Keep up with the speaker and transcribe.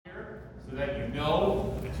so that you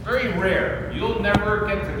know. It's very rare. You'll never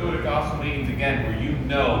get to go to gospel meetings again where you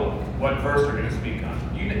know what verse they're going to speak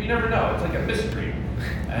on. You never know. It's like a mystery.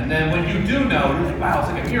 And then when you do know, you're like, wow,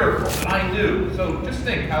 it's like a miracle that I knew. So just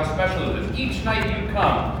think how special it is. Each night you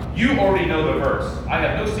come, you already know the verse. I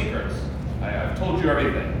have no secrets. I've told you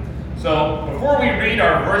everything. So before we read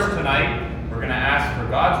our verse tonight, we're going to ask for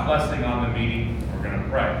God's blessing on the meeting. We're going to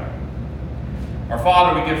pray. Our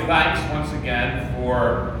Father, we give thanks once again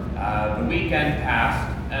for the weekend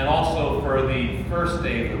past and also for the first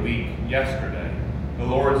day of the week yesterday, the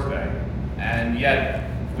Lord's Day. And yet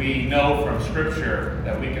we know from Scripture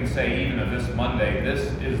that we can say even of this Monday,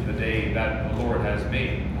 this is the day that the Lord has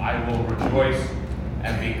made. I will rejoice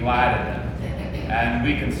and be glad in it. And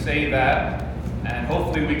we can say that, and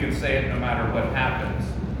hopefully we can say it no matter what happens.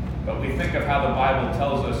 But we think of how the Bible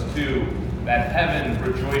tells us too, that heaven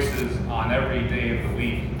rejoices on every day of the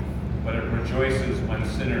week, but it rejoices when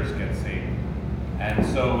sinners get saved. And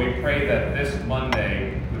so we pray that this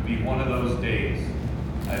Monday would be one of those days,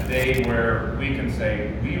 a day where we can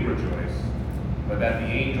say, we rejoice, but that the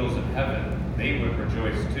angels in heaven, they would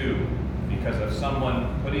rejoice too, because of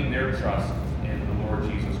someone putting their trust in the Lord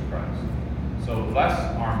Jesus Christ. So bless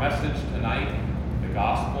our message tonight, the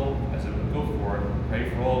gospel, as it would go forth. Pray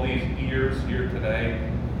for all these ears here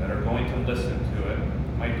today that are going to listen to it.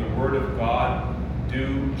 Might the word of God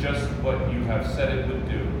do just what you have said it would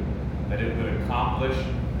do, that it would accomplish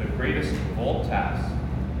the greatest of all tasks,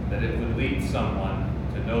 that it would lead someone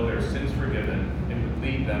to know their sins forgiven, it would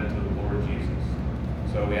lead them to the Lord Jesus.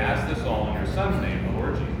 So we ask this all in your Son's name, the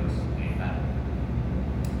Lord Jesus. Amen.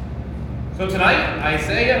 So tonight,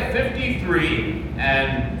 Isaiah 53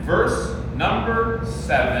 and verse number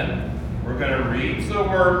 7, we're going to read. So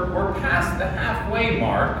we're past the halfway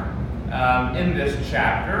mark in this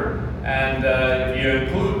chapter. And if you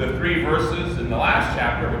include the 3 verses in the last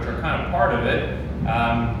chapter, which are kind of part of it,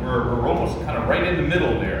 we're almost kind of right in the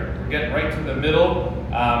middle there. We're getting right to the middle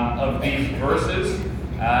of these verses.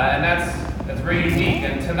 And that's very unique.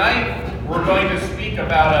 And tonight, we're going to speak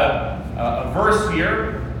about a verse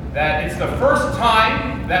here that it's the first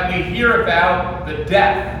time that we hear about the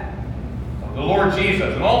death of the Lord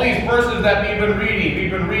Jesus. And all these verses that we've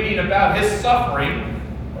been reading about his suffering,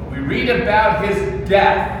 but we read about his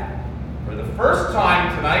death for the first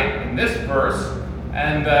time tonight in this verse.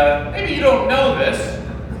 And maybe you don't know this,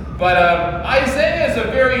 but Isaiah is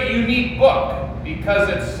a very unique book because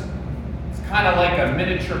it's kind of like a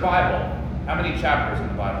miniature Bible. How many chapters in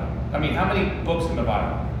the Bible? I mean, how many books in the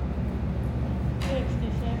Bible?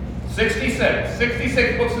 66.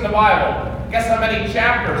 66 books in the Bible. Guess how many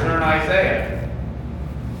chapters are in Isaiah?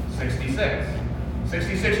 66.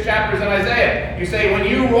 66 chapters in Isaiah. You say, when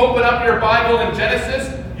you open up your Bible in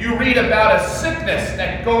Genesis, you read about a sickness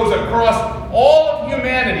that goes across all of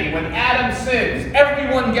humanity. When Adam sins,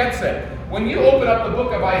 everyone gets it. When you open up the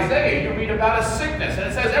book of Isaiah, you read about a sickness. And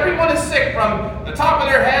it says everyone is sick from the top of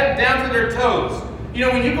their head down to their toes. You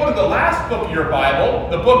know, when you go to the last book of your Bible,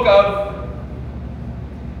 the book of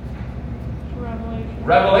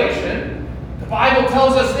Revelation, the Bible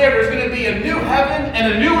tells us there's going to be a new heaven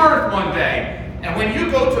and a new earth one day. And when you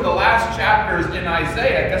go to the last chapters in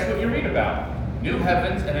Isaiah, guess what you read about? New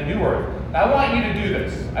heavens and a new earth. Now, I want you to do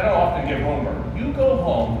this. I don't often give homework. You go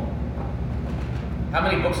home. How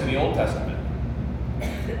many books in the Old Testament?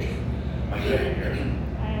 Am I getting here?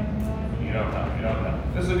 You don't know. You don't know.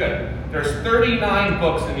 This is good. There's 39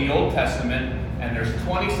 books in the Old Testament, and there's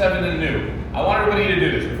 27 in the New. I want everybody to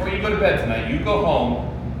do this. Before you go to bed tonight, you go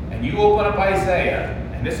home, and you open up Isaiah,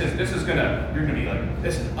 and you're gonna be like,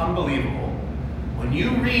 this is unbelievable. When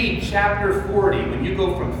you read chapter 40, when you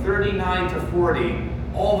go from 39 to 40,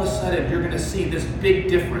 all of a sudden you're going to see this big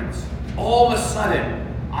difference. All of a sudden,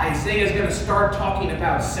 Isaiah is going to start talking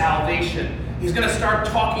about salvation. He's going to start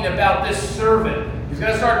talking about this servant. He's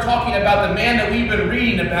going to start talking about the man that we've been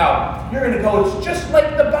reading about. You're going to go, it's just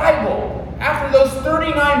like the Bible. After those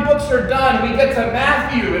 39 books are done, we get to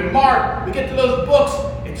Matthew and Mark. We get to those books.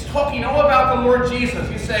 It's talking all about the Lord Jesus.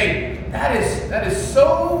 You say, that is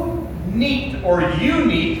so neat or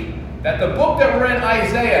unique that the book that we're in,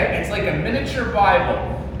 Isaiah, it's like a miniature Bible.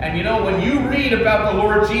 And you know, when you read about the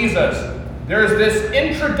Lord Jesus, there's this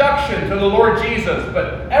introduction to the Lord Jesus,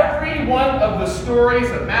 but every one of the stories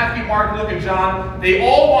of Matthew, Mark, Luke, and John, they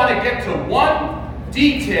all want to get to one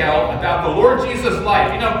detail about the Lord Jesus'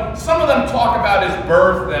 life. You know, some of them talk about his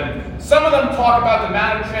birth, and some of them talk about the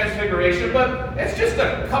Mount of Transfiguration, but it's just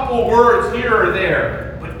a couple words here or there.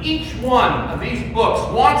 But each one of these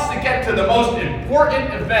books wants to get to the most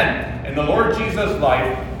important event in the Lord Jesus'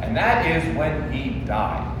 life, and that is when he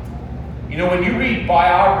died. You know, when you read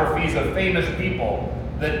biographies of famous people,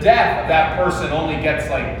 the death of that person only gets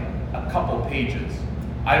like a couple pages.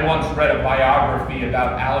 I once read a biography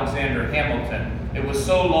about Alexander Hamilton. It was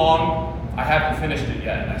so long, I haven't finished it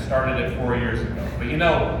yet, and I started it 4 years ago. But you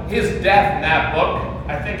know, his death in that book,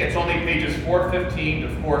 I think it's only pages 415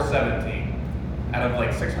 to 417 out of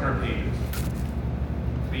like 600 pages.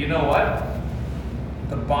 But you know what?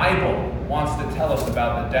 The Bible wants to tell us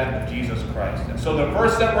about the death of Jesus Christ. And so the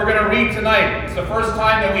verse that we're going to read tonight, it's the first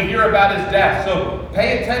time that we hear about his death. So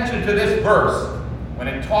pay attention to this verse when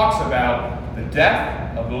it talks about the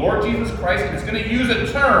death of the Lord Jesus Christ. And it's going to use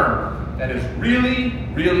a term that is really,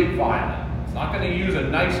 really violent. It's not going to use a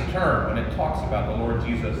nice term when it talks about the Lord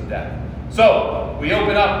Jesus' death. So we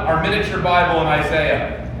open up our miniature Bible in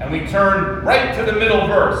Isaiah, and we turn right to the middle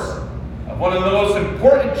verse of one of the most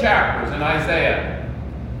important chapters in Isaiah.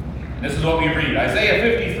 This is what we read.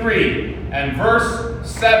 Isaiah 53 and verse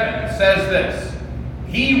 7 says this: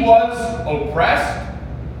 He was oppressed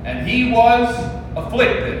and he was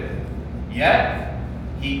afflicted, yet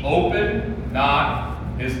he opened not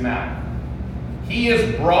his mouth. He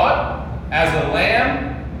is brought as a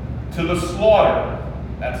lamb to the slaughter.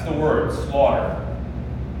 That's the word, slaughter.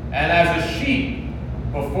 And as a sheep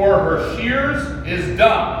before her shears is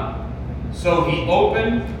dumb, so he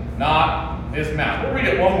opened not his mouth. We'll read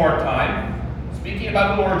it one more time. Speaking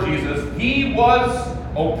about the Lord Jesus, he was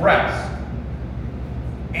oppressed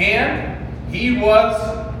and he was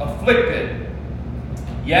afflicted,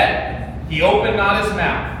 yet he opened not his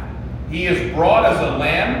mouth. He is brought as a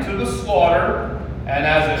lamb to the slaughter, and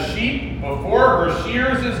as a sheep before her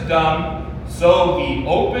shears is dumb, so he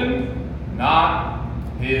opened not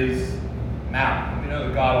his mouth. And we know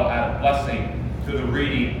that God will add a blessing to the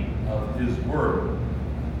reading of his word.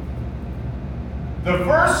 The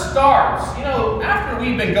verse starts, you know, after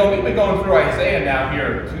we've been going through Isaiah now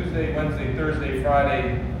here, Tuesday, Wednesday, Thursday,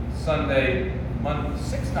 Friday, Sunday, Monday,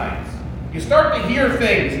 6 nights. You start to hear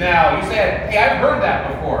things now. You say, hey, I've heard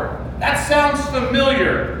that before. That sounds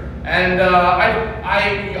familiar. And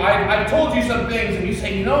I've told you some things, and you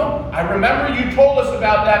say, you know, I remember you told us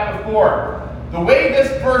about that before. The way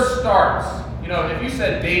this verse starts, you know, if you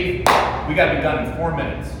said, Dave, we got to be done in 4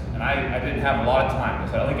 minutes. I didn't have a lot of time. I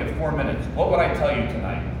said, I only get 4 minutes. What would I tell you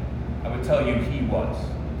tonight? I would tell you he was.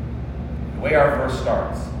 The way our verse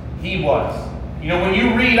starts, he was. You know, when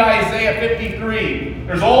you read Isaiah 53,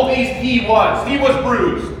 there's all these he was. He was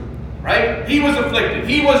bruised, right? He was afflicted.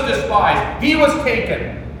 He was despised. He was taken.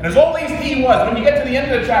 And there's all these he was. When you get to the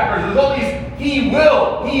end of the chapters, there's all these he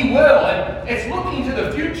will. And it's looking to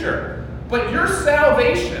the future. But your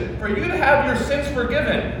salvation, for you to have your sins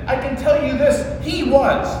forgiven, I can tell you this, he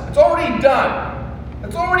was. It's already done.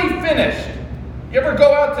 It's already finished. You ever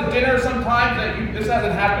go out to dinner sometimes? This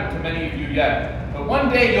hasn't happened to many of you yet. But one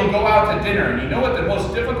day you'll go out to dinner, and you know what the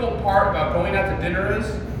most difficult part about going out to dinner is?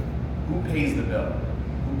 Who pays the bill?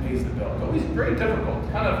 Who pays the bill? It's always very difficult.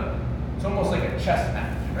 It's almost like a chess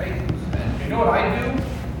match, right? And you know what I do?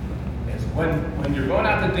 When you're going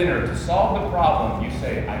out to dinner, to solve the problem, you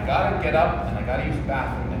say, I gotta get up and I gotta use the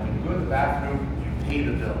bathroom. And when you go to the bathroom, you pay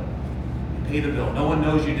the bill. You pay the bill. No one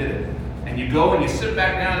knows you did it. And you go and you sit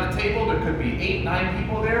back down at the table. There could be 8, 9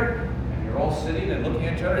 people there, and you're all sitting and looking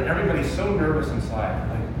at each other, and everybody's so nervous inside.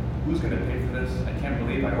 Like, who's gonna pay for this? I can't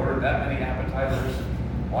believe I ordered that many appetizers.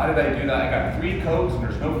 Why did I do that? I got 3 Cokes and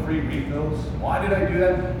there's no free refills. Why did I do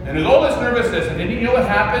that? And there's all this nervousness, and then you know what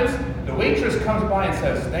happens? The waitress comes by and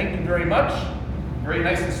says, thank you very much. Very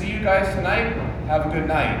nice to see you guys tonight. Have a good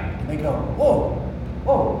night. And they go, whoa.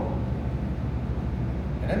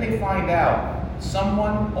 And then they find out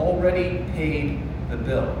someone already paid the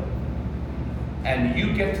bill. And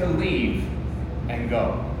you get to leave and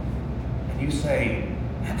go. And you say,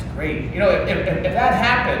 that's great. You know, if that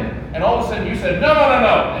happened, and all of a sudden you said, no,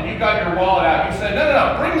 and you got your wallet out, you said,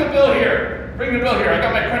 no, bring the bill here. Bring the bill here. I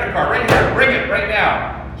got my credit card right here. Bring it right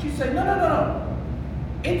now. She said, no.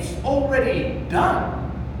 It's already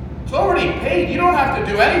done. It's already paid. You don't have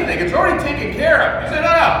to do anything. It's already taken care of. You said, no,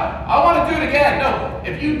 I want to do it again. No,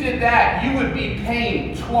 if you did that, you would be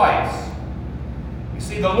paying twice. You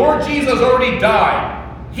see, the Lord Jesus already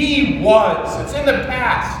died. He was. It's in the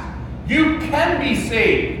past. You can be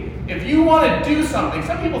saved. If you want to do something,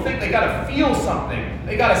 some people think they got to feel something.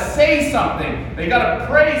 They got to say something. They got to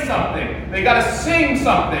pray something. They got to sing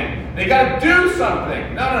something. They got to do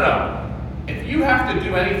something. No. If you have to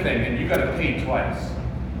do anything, then you got to pay twice.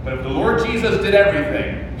 But if the Lord Jesus did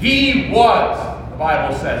everything, he was, the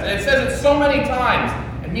Bible says. And it says it so many times.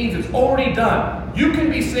 It means it's already done. You can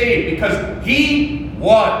be saved because he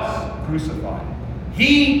was crucified.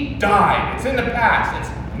 He died. It's in the past.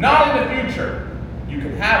 It's not in the future. You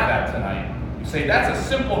can have that tonight. You say, that's a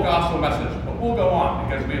simple gospel message. But we'll go on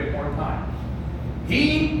because we have more time.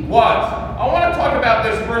 He was. I want to talk about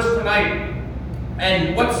this verse tonight.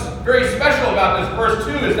 And what's very special about this verse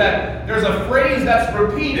too is that there's a phrase that's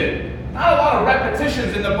repeated. Not a lot of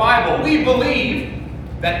repetitions in the Bible. We believe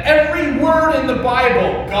that every word in the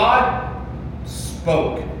Bible, God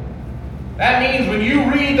spoke. That means when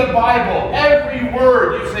you read the Bible, every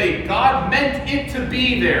word you say, God meant it to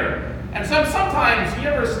be there. And sometimes, you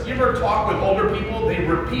ever talk with older people, they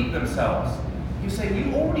repeat themselves. You say,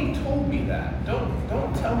 you already told me that.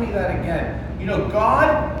 Don't tell me that again. You know,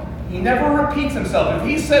 God, He never repeats Himself. If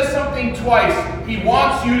He says something twice, He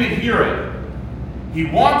wants you to hear it. He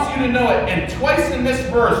wants you to know it. And twice in this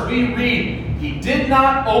verse, we read, He did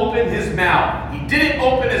not open His mouth. He didn't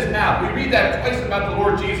open His mouth. We read that twice about the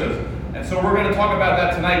Lord Jesus. And so we're going to talk about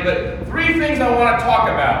that tonight. But three things I want to talk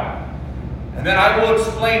about. And then I will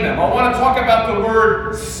explain them. I want to talk about the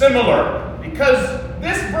word similar. Because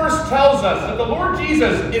this verse tells us that the Lord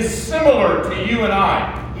Jesus is similar to you and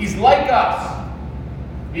I. He's like us.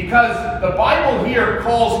 Because the Bible here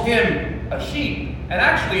calls Him a sheep. And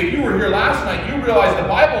actually, if you were here last night, you realize the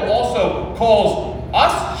Bible also calls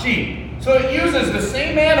us sheep. So it uses the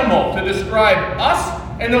same animal to describe us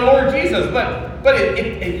and the Lord Jesus. But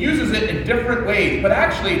it uses it in different ways. But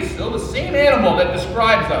actually, it's still the same animal that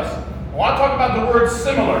describes us. I want to talk about the word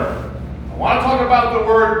similar. I want to talk about the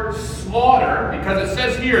word slaughter, because it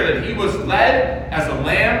says here that He was led as a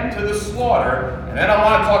lamb to the slaughter. And then I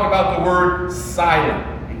want to talk about the word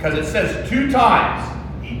silent, because it says 2 times,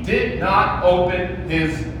 He did not open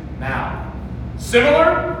His mouth.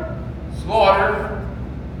 Similar, slaughter,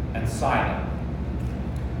 and silent.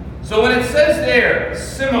 So when it says there,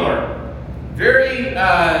 similar, very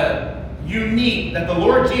unique that the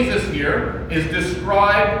Lord Jesus here is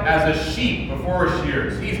described as a sheep before his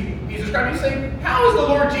shears. He's described, you say, how is the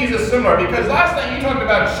Lord Jesus similar? Because last night you talked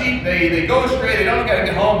about sheep, they go astray, they don't get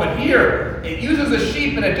home, but here it uses a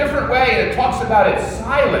sheep in a different way, and it talks about its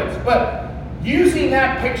silence. But using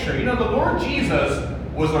that picture, you know, the Lord Jesus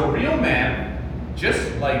was a real man,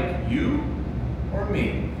 just like you or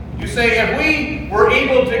me. You say, if we were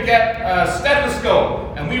able to get a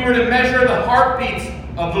stethoscope and we were to measure the heartbeats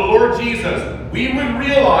of the Lord Jesus, we would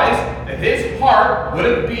realize that His heart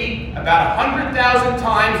would beat about 100,000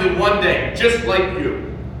 times in one day, just like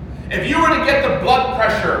you. If you were to get the blood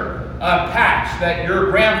pressure patch that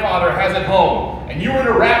your grandfather has at home, and you were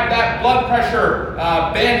to wrap that blood pressure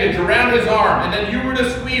bandage around his arm, and then you were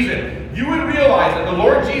to squeeze it, you would realize that the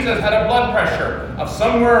Lord Jesus had a blood pressure of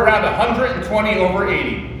somewhere around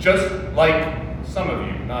 120/80, just like some of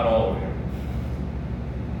you, not all of you.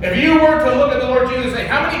 If you were to look at the Lord Jesus and say,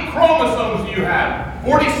 how many chromosomes do you have?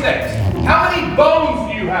 46. How many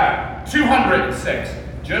bones do you have? 206.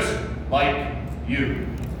 Just like you.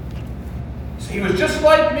 So He was just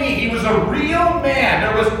like me. He was a real man.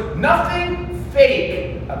 There was nothing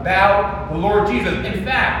fake about the Lord Jesus. In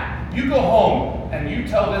fact, you go home and you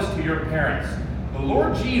tell this to your parents. The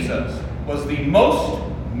Lord Jesus was the most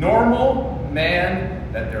normal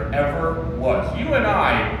man that there ever was. You and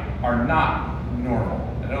I are not normal.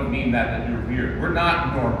 I don't mean that you're weird. We're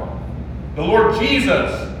not normal. The Lord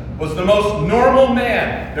Jesus was the most normal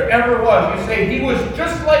man there ever was. You say, He was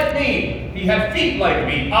just like me. He had feet like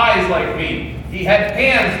me, eyes like me. He had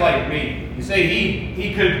hands like me. You say,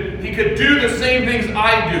 he could do the same things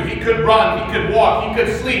I do. He could run, He could walk, He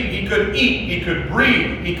could sleep, He could eat, He could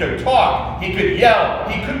breathe, He could talk, He could yell,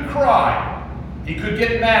 He could cry, He could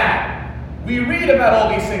get mad. We read about all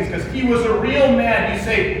these things because He was a real man. You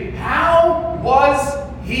say, how was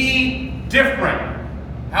He different?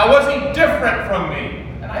 How was He different from me?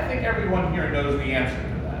 And I think everyone here knows the answer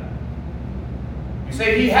to that. You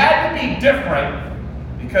say, He had to be different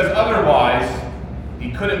because otherwise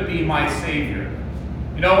He couldn't be my Savior.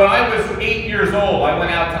 You know, when I was 8 years old, I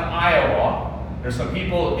went out to Iowa. There's some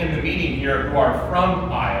people in the meeting here who are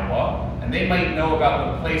from Iowa, and they might know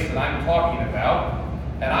about the place that I'm talking about.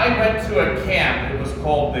 And I went to a camp. It was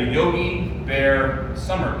called the Yogi Bear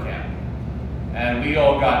Summer Camp. And we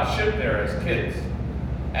all got shipped there as kids.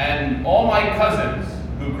 And all my cousins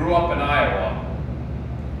who grew up in Iowa,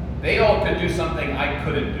 they all could do something I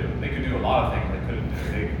couldn't do. They could do a lot of things I couldn't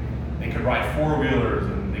do. They could ride 4-wheelers,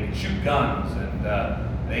 and they could shoot guns, and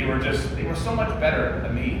they were so much better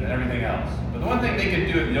than me than everything else. But the one thing they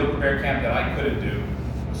could do at the Yogi Bear Camp that I couldn't do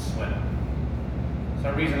was swim. For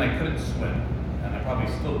some reason I couldn't swim, and I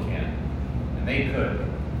probably still can't. And they could.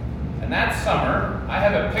 And that summer, I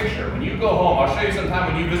have a picture. When you go home, I'll show you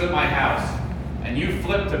sometime when you visit my house, and you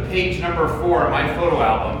flip to page number 4 in my photo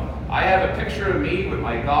album, I have a picture of me with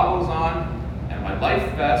my goggles on and my life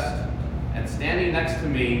vest, and standing next to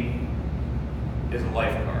me is a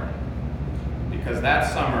lifeguard. because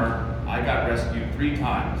that summer I got rescued 3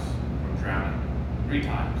 times from drowning. 3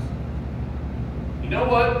 times. You know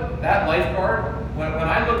what? That lifeguard, when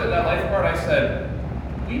I looked at that lifeguard, I said,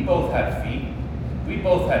 we both had feet. We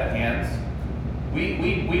both had hands.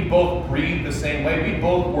 We both breathed the same way. We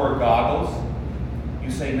both wore goggles. You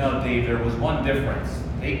say, no, Dave, there was one difference.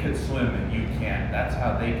 They could swim and you can't. That's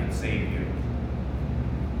how they could save you.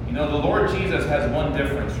 You know, the Lord Jesus has one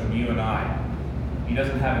difference from you and I. He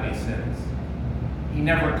doesn't have any sins. He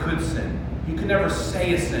never could sin. He could never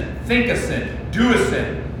say a sin, think a sin, do a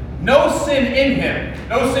sin. No sin in him.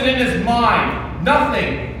 No sin in his mind.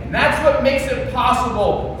 Nothing. And that's what makes it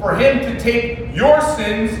possible for him to take your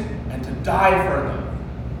sins and to die for them.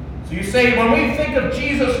 So you say, when we think of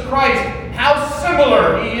Jesus Christ, how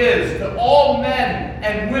similar he is to all men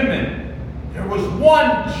and women, there was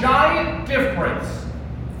one giant difference,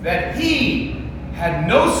 that he had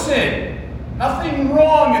no sin, nothing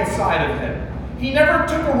wrong inside of him. He never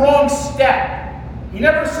took a wrong step. He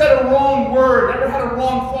never said a wrong word, never had a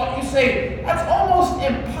wrong thought. You say, that's almost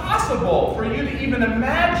impossible for you to even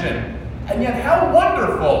imagine. And yet how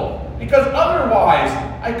wonderful, because otherwise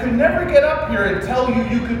I could never get up here and tell you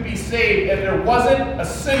you could be saved if there wasn't a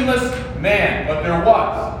sinless man. But there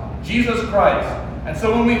was, Jesus Christ. And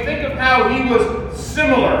so when we think of how he was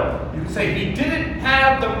similar, you can say he didn't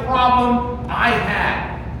have the problem I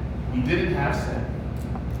had. He didn't have sin.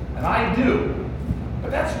 And I do.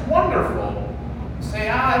 But that's wonderful. You say,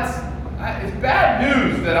 it's bad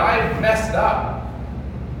news that I've messed up.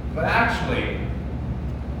 But actually,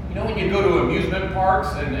 you know when you go to amusement parks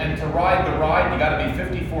and to ride the ride, you got to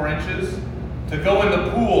be 54 inches? To go in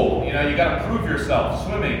the pool, you know, you got to prove yourself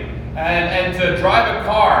swimming. And to drive a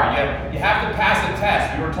car, you have to pass a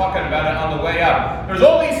test. We were talking about it on the way up. There's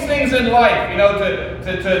all these things in life, you know,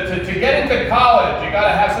 to get into college, you got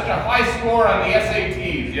to have such a high score on the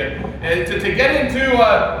SATs. To get into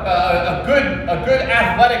a good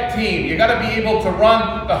athletic team, you got to be able to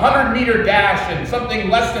run the 100-meter dash in something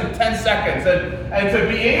less than 10 seconds. And to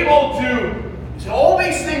be able to all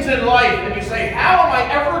these things in life, and you say, how am I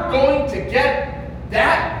ever going to get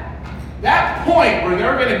that point where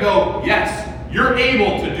they're going to go, yes, you're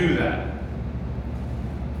able to do that.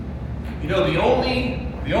 You know, the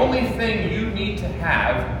only thing you need to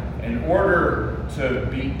have in order to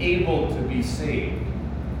be able to be saved,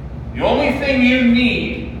 the only thing you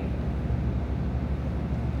need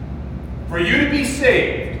for you to be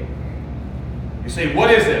saved, you say,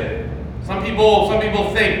 what is it? Some people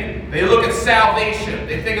think, they look at salvation,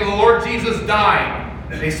 they think of the Lord Jesus dying.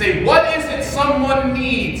 They say, what is it someone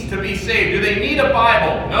needs to be saved? Do they need a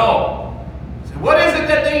Bible? No. So what is it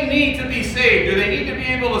that they need to be saved? Do they need to be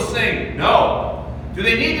able to sing? No. Do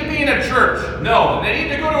they need to be in a church? No. Do they need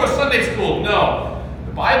to go to a Sunday school? No.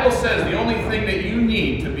 The Bible says the only thing that you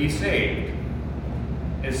need to be saved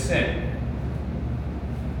is sin.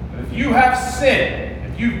 But if you have sin,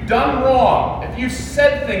 if you've done wrong, if you've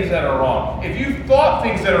said things that are wrong, if you've thought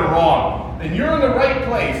things that are wrong, then you're in the right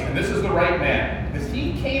place, and this is the right man. Because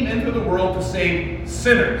he came into the world to save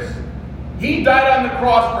sinners. He died on the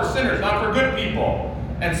cross for sinners, not for good people.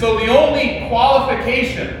 And so the only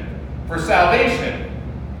qualification for salvation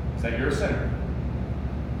is that you're a sinner.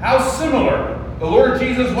 How similar the Lord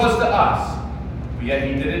Jesus was to us, but yet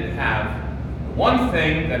he didn't have the one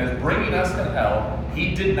thing that is bringing us to hell.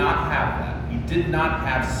 He did not have that. He did not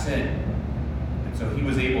have sin. And so he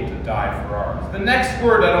was able to die for ours. The next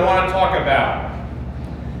word that I want to talk about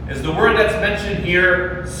is the word that's mentioned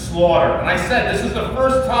here, slaughter. And I said this is the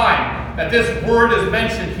first time that this word is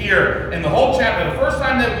mentioned here in the whole chapter. The first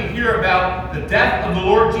time that we hear about the death of the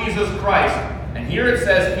Lord Jesus Christ. And here it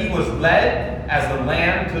says he was led as a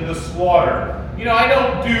lamb to the slaughter. You know, I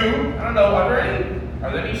don't know, are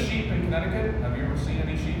there any sheep in Connecticut? Have you ever seen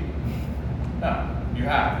any sheep? No, you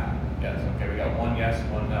have. Yes, okay, we got one yes,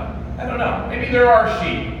 one no. I don't know, maybe there are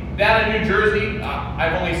sheep. Down in New Jersey,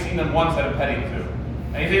 I've only seen them once at a petting zoo.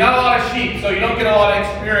 And you see, not a lot of sheep, so you don't get a lot of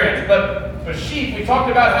experience. But sheep, we talked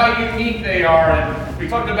about how unique they are, and we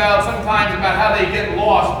talked about sometimes about how they get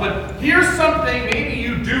lost. But here's something maybe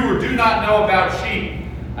you do or do not know about sheep.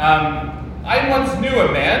 I once knew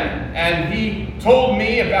a man, and he told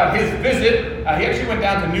me about his visit. He actually went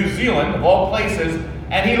down to New Zealand, of all places,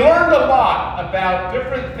 and he learned a lot about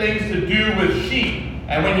different things to do with sheep.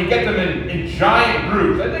 And when you get them in giant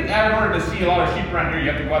groups, I think in order to see a lot of sheep around here,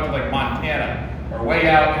 you have to go out to like Montana or way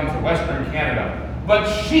out into Western Canada.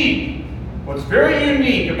 But sheep, what's very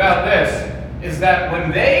unique about this is that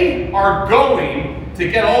when they are going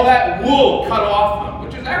to get all that wool cut off them,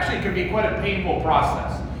 which is actually can be quite a painful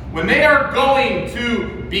process, when they are going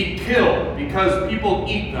to be killed because people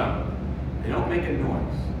eat them, they don't make a noise.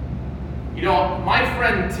 You know, my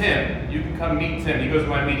friend Tim, you can come meet Tim, he goes to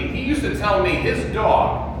my meeting. He used to tell me his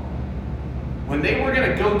dog, when they were going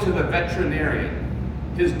to go to the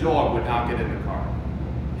veterinarian, his dog would not get in the car.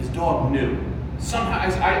 His dog knew. Somehow, I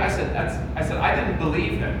said, I didn't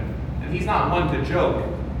believe him. And he's not one to joke.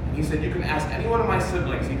 And he said, you can ask any one of my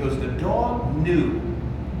siblings. He goes, the dog knew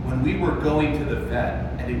when we were going to the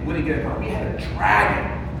vet and it wouldn't get in the car. We had to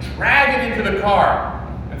drag it into the car.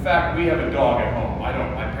 In fact, we have a dog at home. I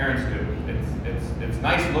don't, my parents do. It's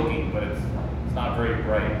nice looking, but it's not very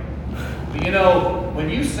bright. But you know, when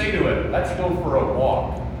you say to it, let's go for a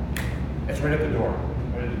walk, it's right at the door.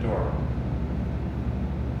 Right at the door.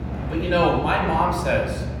 But you know, my mom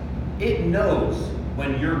says it knows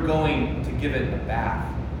when you're going to give it a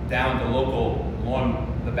bath down the local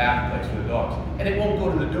the bath place for the dogs, and it won't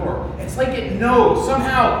go to the door. It's like it knows.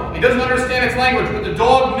 Somehow, it doesn't understand its language, but the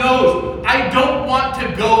dog knows, I don't want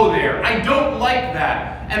to go there. I don't like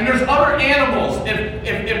that. And there's other animals,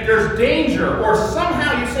 if there's danger, or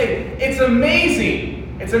somehow you say, it's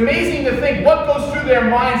amazing. It's amazing to think what goes through their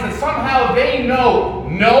minds that somehow they know,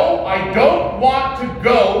 no, I don't want to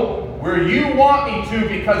go where you want me to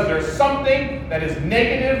because there's something that is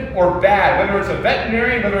negative or bad. Whether it's a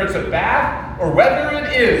veterinarian, whether it's a bath, or whether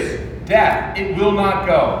it is death, it will not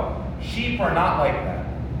go. Sheep are not like that.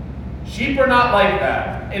 Sheep are not like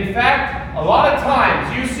that. In fact, a lot of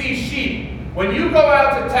times you see sheep, when you go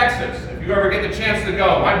out to Texas, if you ever get the chance to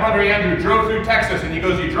go, my brother Andrew drove through Texas and he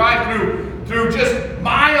goes, you drive through just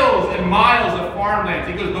miles and miles of farmlands.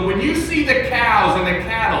 He goes, but when you see the cows and the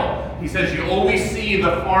cattle, he says you always see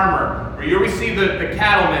the farmer, or you always see the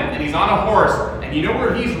cattleman, and he's on a horse, and you know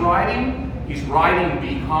where he's riding? He's riding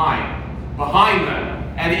behind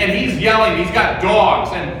them. And he's yelling, he's got dogs,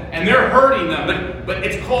 and they're herding them, but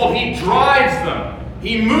it's called he drives them.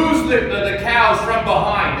 He moves the cows from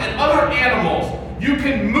behind. And other animals, you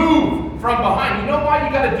can move from behind. You know why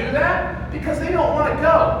you got to do that? Because they don't want to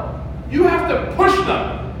go. You have to push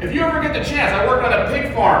them. If you ever get the chance, I work on a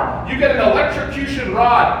pig farm, you get an electrocution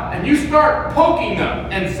rod and you start poking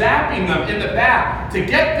them and zapping them in the back to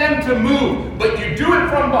get them to move. But you do it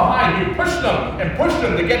from behind. You push them and push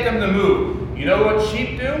them to get them to move. You know what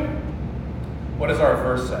sheep do? What does our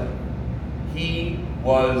verse say? He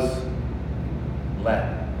was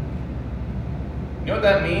led. You know what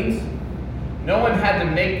that means? No one had to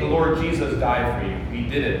make the Lord Jesus die for you. He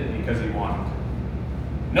did it because he wanted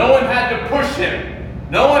to. No one had to push him.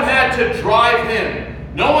 No one had to drive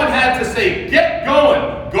him. No one had to say, get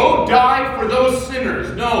going. Go die for those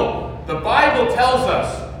sinners. No, the Bible tells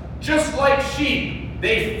us, just like sheep,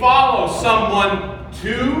 they follow someone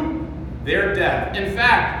to their death. In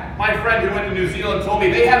fact, my friend who went to New Zealand told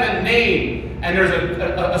me they have a name, and there's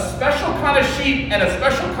a special kind of sheep and a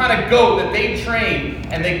special kind of goat that they train,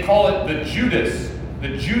 and they call it the Judas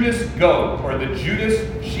goat, or the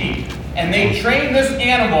Judas sheep. And they train this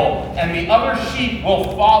animal, and the other sheep will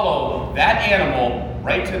follow that animal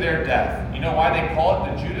right to their death. You know why they call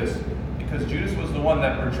it the Judas? Because Judas was the one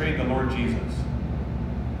that betrayed the Lord Jesus.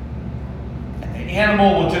 And the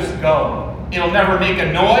animal will just go. It'll never make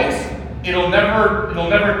a noise. It'll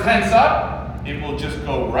never tense up. It will just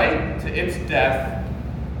go right to its death,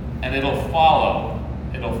 and it'll follow.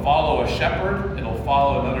 It'll follow a shepherd. It'll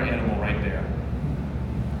follow another animal right there.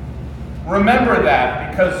 Remember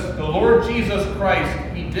that, because the Lord Jesus Christ,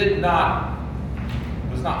 he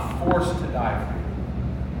was not forced to die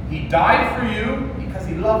for you. He died for you because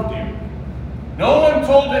he loved you. No one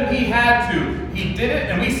told him he had to. He did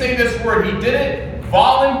it, and we say this word, he did it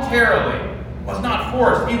voluntarily. Was not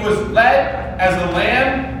forced. He was led as a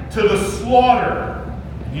lamb to the slaughter.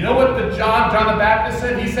 You know what John the Baptist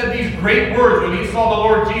said? He said these great words when he saw the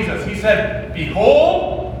Lord Jesus. He said,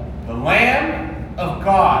 behold, the Lamb of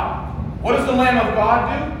God. What does the Lamb of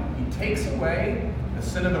God do? He takes away the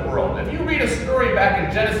sin of the world. If you read a story back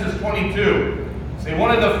in Genesis 22, say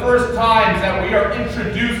one of the first times that we are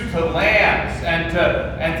introduced to lambs and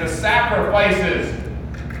to sacrifices,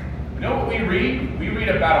 you know what we read? We read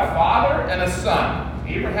about a father and a son,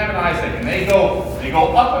 Abraham and Isaac, and they go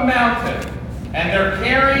up a mountain, and they're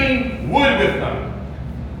carrying wood with them.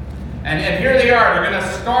 And here they are, they're going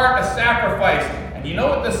to start a sacrifice. And you know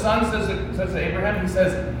what the son says to Abraham? He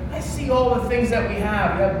says, I see all the things that we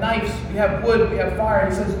have. We have knives, we have wood, we have fire.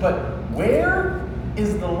 He says, but where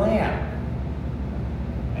is the lamb?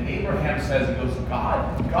 And Abraham says, he goes,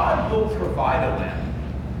 God will provide a lamb.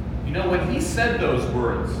 You know, when he said those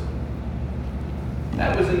words,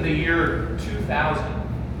 that was in the year 2000.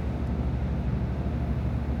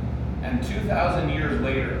 And 2,000 years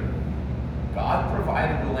later, God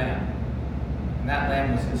provided the lamb. And that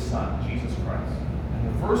lamb was his son, Jesus Christ. And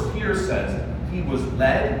the verse here says, he was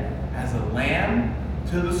led as a lamb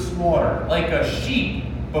to the slaughter, like a sheep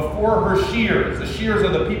before her shears. The shears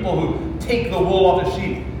are the people who take the wool off the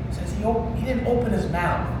sheep. It says he didn't open his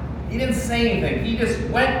mouth. He didn't say anything. He just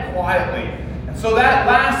went quietly. And so that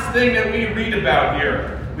last thing that we read about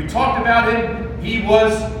here, we talked about him, he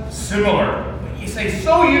was similar. You say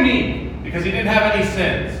so unique because he didn't have any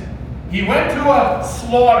sins. He went to a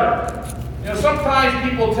slaughter. Sometimes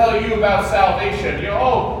people tell you about salvation.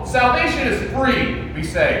 Oh, salvation is free, we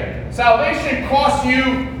say. Salvation costs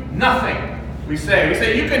you nothing, we say. We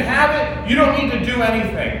say you can have it, you don't need to do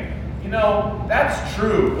anything. That's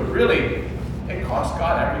true, but really, it costs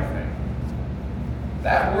God everything.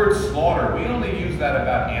 That word slaughter, we only use that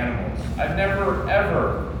about animals. I've never,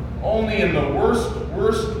 ever, only in the worst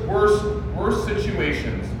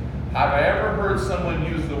situations, have I ever heard someone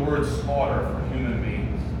use the word slaughter for human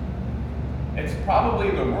beings. It's probably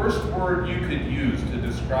the worst word you could use to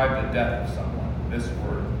describe the death of someone, this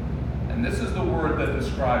word. And this is the word that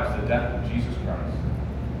describes the death of Jesus Christ.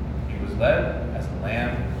 He was led as a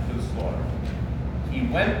lamb to the slaughter. He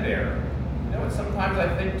went there. What sometimes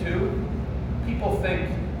I think too? People think,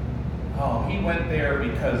 oh, he went there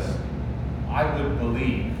because I would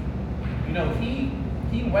believe.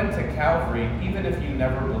 He went to Calvary even if you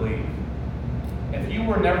never believed. If you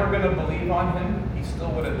were never going to believe on him, he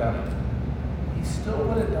still would have done it. He still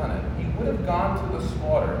would have done it. He would have gone to the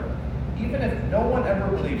slaughter. Even if no one ever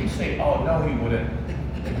believed. You say, oh, no, he wouldn't.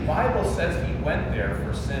 The Bible says he went there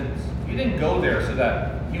for sins. He didn't go there so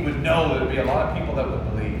that he would know there would be a lot of people that would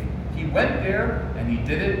believe. He went there and he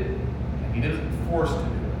did it, and he wasn't forced to do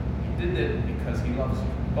it. He did it because he loves you.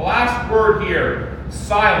 The last word here,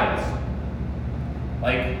 silence.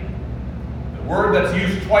 Like the word that's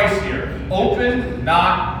used twice here. He opened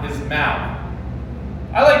not his mouth.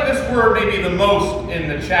 I like this word maybe the most in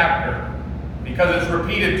the chapter because it's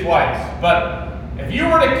repeated twice. But if you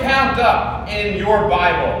were to count up in your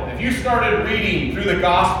Bible, if you started reading through the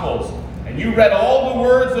Gospels and you read all the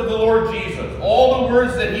words of the Lord Jesus, all the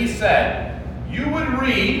words that he said, you would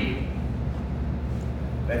read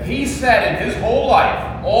that he said in his whole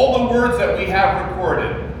life, all the words that we have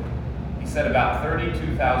recorded, he said about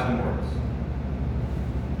 32,000 words.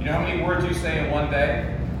 You know how many words you say in one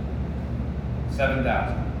day?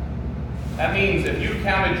 7,000. That means if you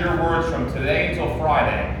counted your words from today until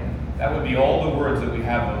Friday, that would be all the words that we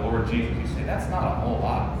have of the Lord Jesus. You say, that's not a whole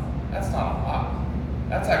lot. That's not a lot.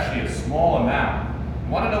 That's actually a small amount.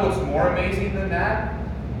 You want to know what's more amazing than that?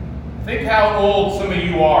 Think how old some of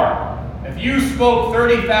you are. If you spoke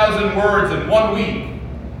 30,000 words in 1 week,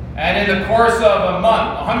 and in the course of a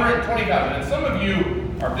month, 120,000, and some of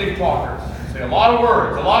you are big talkers. You say a lot of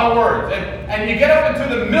words, and you get up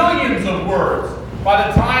into the millions of words by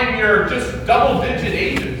the time you're just double-digit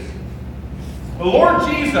ages. The Lord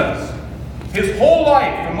Jesus, his whole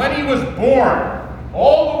life, from when he was born,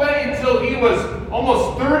 all the way until he was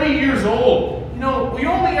almost 30 years old, we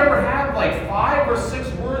only ever have like 5 or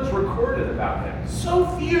 6 words recorded about him. So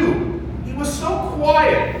few. He was so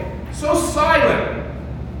quiet, so silent,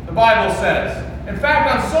 the Bible says. In fact,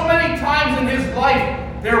 on so many times in his life,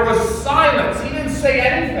 there was silence. He didn't say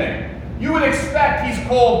anything. You would expect he's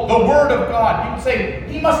called the Word of God. You would say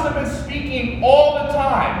he must have been speaking all the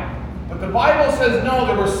time. But the Bible says no,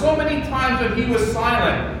 there were so many times that he was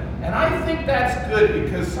silent. And I think that's good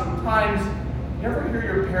because sometimes, you ever hear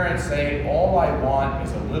your parents say, all I want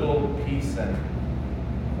is a little peace and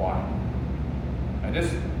quiet?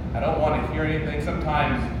 I don't want to hear anything.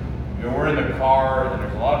 Sometimes, we're in the car and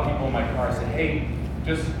there's a lot of people in my car say, hey,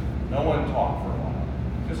 just no one talk for a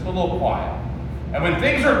while. Just a little quiet. And when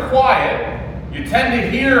things are quiet, you tend to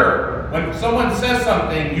hear, when someone says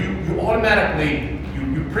something, you automatically,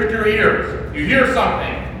 you prick your ears. You hear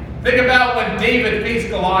something. Think about when David faced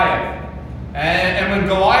Goliath. And when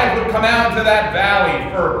Goliath would come out into that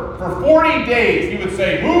valley for 40 days, he would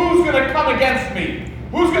say, who's going to come against me?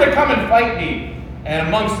 Who's going to come and fight me? And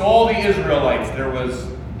amongst all the Israelites, there was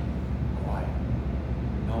quiet.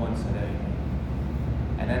 No one said anything.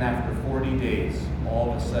 And then after 40 days,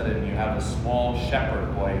 all of a sudden you have a small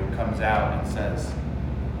shepherd boy who comes out and says,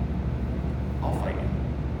 I'll fight you.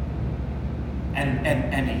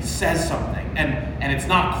 And he says something. And it's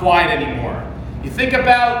not quiet anymore. You think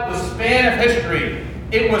about the span of history.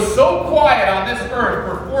 It was so quiet on this earth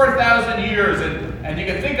for 4,000 years. And you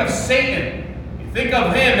can think of Satan. You think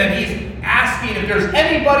of him and he's asking if there's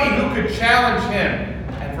anybody who could challenge him.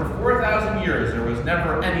 And for 4,000 years, there was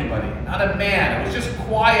never anybody, not a man. It was just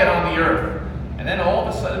quiet on the earth. And then all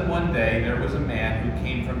of a sudden one day, there was a man who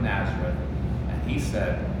came from Nazareth. And he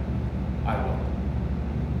said, I will.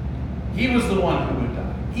 He was the one who would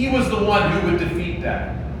die. He was the one who would defeat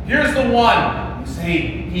death. Here's the one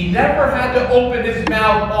See, he never had to open his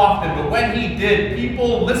mouth often, but when he did,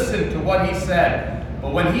 people listened to what he said.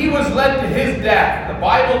 But when he was led to his death, the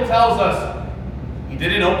Bible tells us he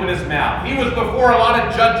didn't open his mouth. He was before a lot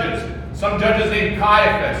of judges, some judges named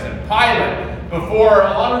Caiaphas and Pilate, before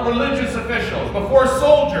a lot of religious officials, before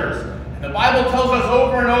soldiers. And the Bible tells us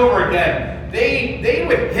over and over again, they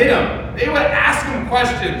would hit him. They would ask him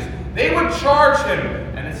questions. They would charge him.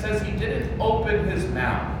 And it says he didn't open his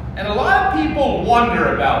mouth. And a lot of people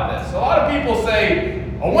wonder about this. A lot of people say,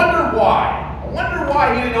 I wonder why. I wonder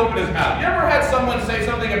why he didn't open his mouth. You ever had someone say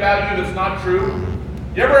something about you that's not true?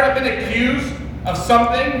 You ever have been accused of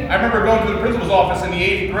something? I remember going to the principal's office in the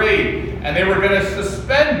 8th grade, and they were going to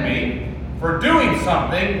suspend me for doing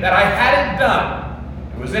something that I hadn't done.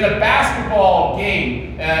 It was in a basketball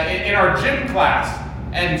game in our gym class,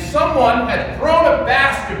 and someone had thrown a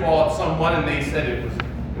basketball at someone, and they said it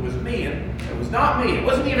was me. It was not me. It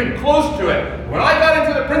wasn't even close to it. When I got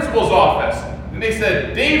into the principal's office, and they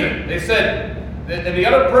said, David, they said, and the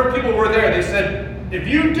other people were there, they said, if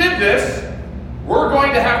you did this, we're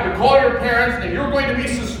going to have to call your parents, and you're going to be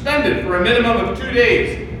suspended for a minimum of 2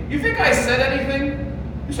 days. You think I said anything?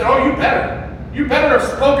 You said, oh, you better. You better have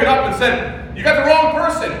spoken up and said, you got the wrong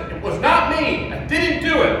person. It was not me. I didn't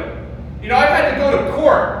do it. You know, I've had to go to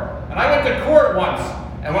court, and I went to court once,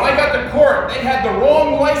 and when I got to court, they had the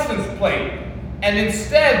wrong license plate, and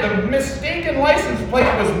instead, the mistaken license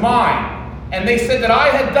plate was mine. And they said that I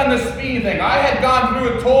had done the speeding thing. I had gone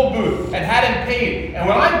through a toll booth and hadn't paid. And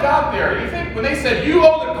when I got there, you think, when they said, you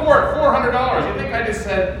owe the court $400, you think I just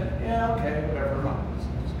said, yeah, okay, whatever.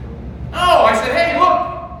 No, I said, hey,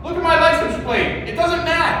 look at my license plate. It doesn't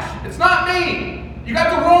match. It's not me. You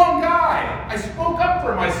got the wrong guy. I spoke up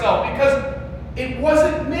for myself because it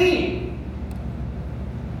wasn't me.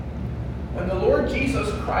 When the Lord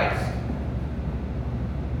Jesus Christ,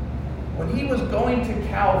 when he was going to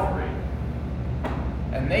Calvary,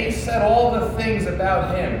 and they said all the things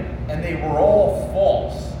about him, and they were all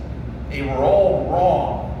false. They were all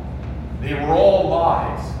wrong. They were all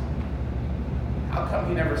lies. How come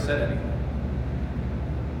he never said anything?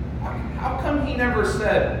 How come he never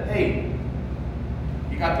said, hey,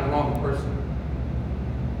 you got the wrong person?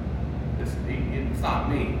 It's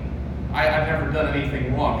not me. I've never done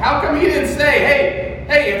anything wrong. How come he didn't say,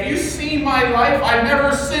 hey, have you seen my life? I've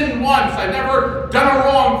never sinned once. I've never done a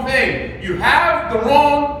wrong thing. You have the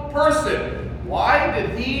wrong person. Why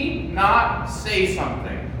did he not say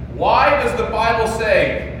something? Why does the Bible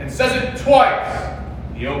say, and says it twice,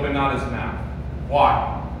 he opened not his mouth?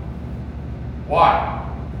 Why? Why?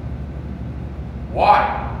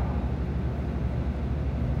 Why?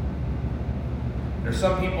 There's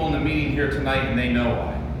some people in the meeting here tonight and they know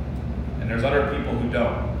why. And there's other people who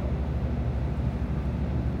don't.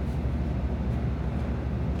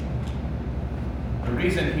 The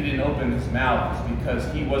reason he didn't open his mouth is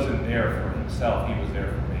because he wasn't there for himself. He was there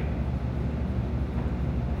for me.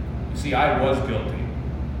 You see, I was guilty.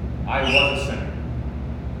 I was a sinner.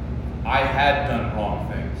 I had done wrong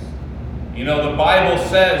things. You know, the Bible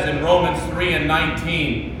says in Romans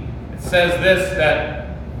 3:19, it says this,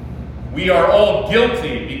 that we are all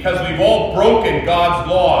guilty because we've all broken God's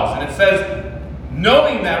laws. And it says,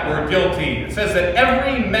 knowing that we're guilty, it says that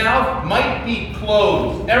every mouth might be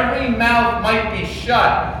closed, every mouth might be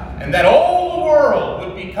shut, and that all the world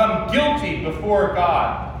would become guilty before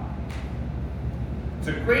God. It's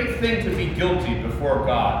a great thing to be guilty before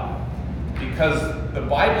God, because the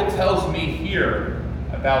Bible tells me here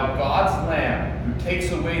about God's Lamb who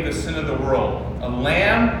takes away the sin of the world. A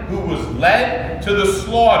lamb who was led to the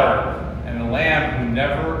slaughter, and a lamb who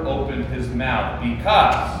never opened his mouth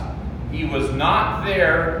because he was not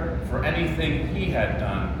there for anything he had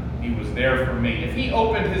done. He was there for me. If he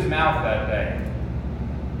opened his mouth that day,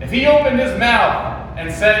 if he opened his mouth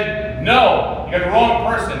and said, no, you got the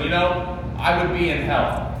wrong person, you know, I would be in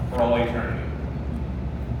hell for all eternity.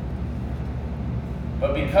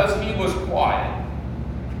 But because he was quiet,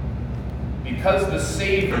 because the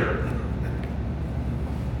Savior,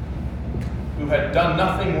 who had done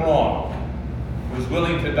nothing wrong, was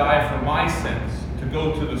willing to die for my sins, to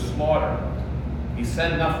go to the slaughter, he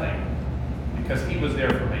said nothing because he was there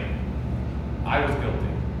for me. I was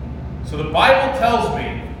guilty. So the Bible tells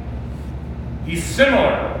me he's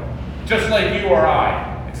similar, just like you or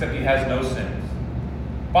I, except he has no sins.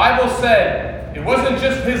 Bible said it wasn't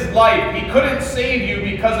just his life. He couldn't save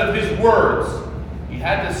you because of his words. He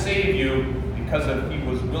had to save you because he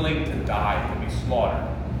was willing to die, to be slaughtered.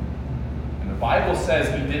 And the Bible says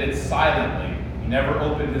he did it silently. He never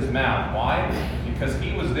opened his mouth. Why? Because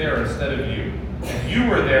he was there instead of you. If you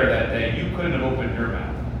were there that day, you couldn't have opened your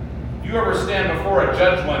mouth. If you ever stand before a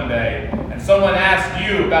judge one day and and someone asks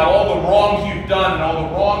you about all the wrongs you've done and all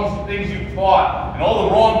the wrong things you've taught and all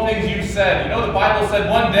the wrong things you've said, you know the Bible said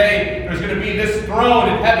one day there's going to be this throne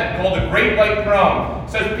in heaven called the Great White Throne. It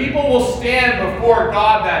says people will stand before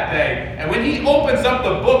God that day, and when He opens up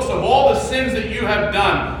the books of all the sins that you have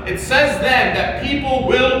done, it says then that people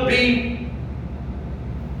will be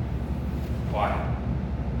quiet.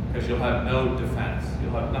 Because you'll have no defense.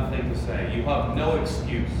 You'll have nothing to say. You have no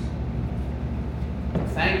excuse.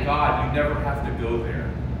 Thank God you never have to go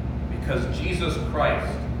there, because Jesus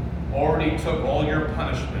Christ already took all your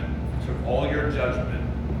punishment, took all your judgment,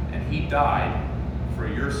 and He died for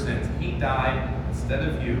your sins. He died instead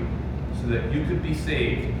of you so that you could be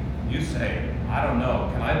saved. You say, I don't know,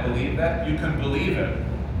 can I believe that? You can believe it.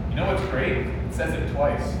 You know what's great? It says it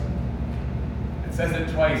twice. It says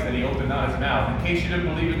it twice that He opened not His mouth. In case you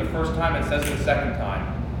didn't believe it the first time, it says it the second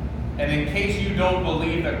time. And in case you don't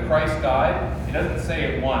believe that Christ died, It doesn't say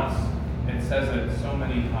it once. It says it so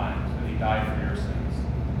many times that He died for your sins.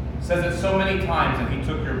 It says it so many times that He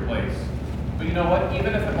took your place. But you know what?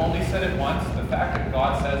 Even if it only said it once, the fact that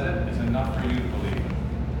God says it is enough for you to believe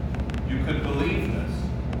it. You could believe this.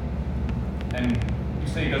 And you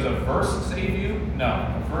say, does a verse save you? No,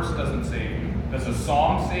 a verse doesn't save you. Does a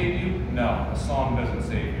song save you? No, a song doesn't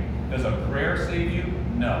save you. Does a prayer save you?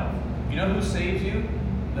 No. You know who saves you?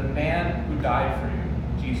 The man who died for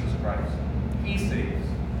you, Jesus Christ. He saves.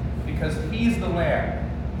 Because He's the Lamb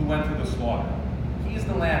who went through the slaughter. He's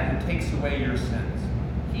the Lamb who takes away your sins.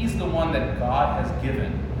 He's the one that God has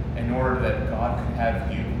given in order that God could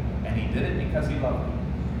have you. And He did it because He loved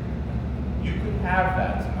you. You could have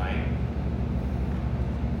that tonight.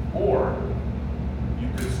 Or you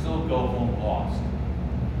could still go home lost.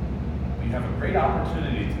 But you have a great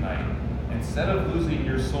opportunity tonight. Instead of losing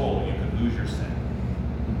your soul, you could lose your sin.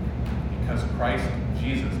 Because Christ,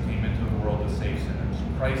 Jesus, came into the world to save sinners.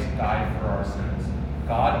 Christ died for our sins.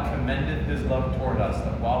 God commended His love toward us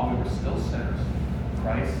that while we were still sinners,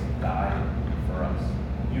 Christ died for us.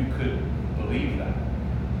 You could believe that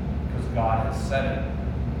because God has said it,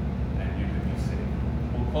 and you could be saved.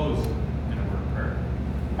 We'll close in a word of prayer.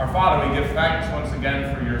 Our Father, we give thanks once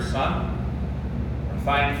again for Your Son. We're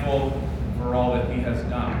thankful for all that He has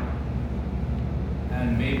done.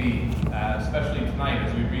 And maybe, especially tonight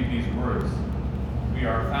as we read these words, we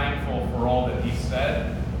are thankful for all that He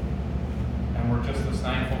said, and we're just as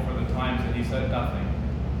thankful for the times that He said nothing.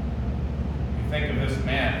 We think of this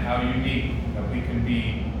man, how unique that we can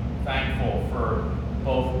be thankful for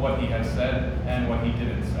both what He has said and what He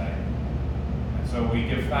didn't say. And so we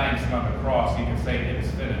give thanks, and on the cross He can say, it is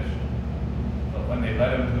finished. But when they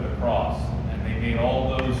led Him to the cross, and they made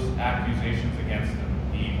all those accusations against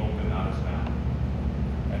Him, He opened not His mouth.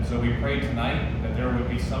 And so we pray tonight that there would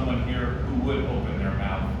be someone here who would open their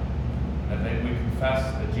mouth, that they would confess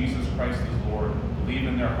that Jesus Christ is Lord, believe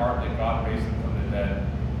in their heart that God raised Him from the dead,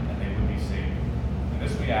 and they would be saved. And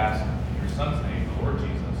this we ask in Your Son's name, the Lord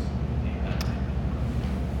Jesus. Amen.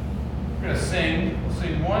 We're going to sing. We'll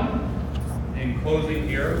sing one in closing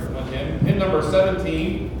here, one hymn. Hymn number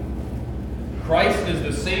 17. Christ is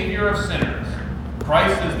the Savior of sinners.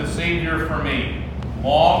 Christ is the Savior for me.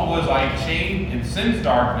 Long was I chained in sin's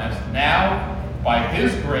darkness. Now, by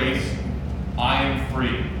His grace, I am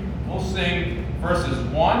free. We'll sing verses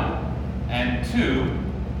 1 and 2.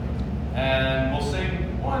 And we'll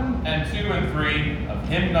sing 1 and 2 and 3 of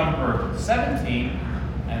hymn number 17.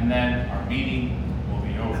 And then our meeting will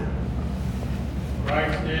be over.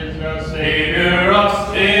 Christ is the Savior of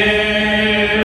sinners.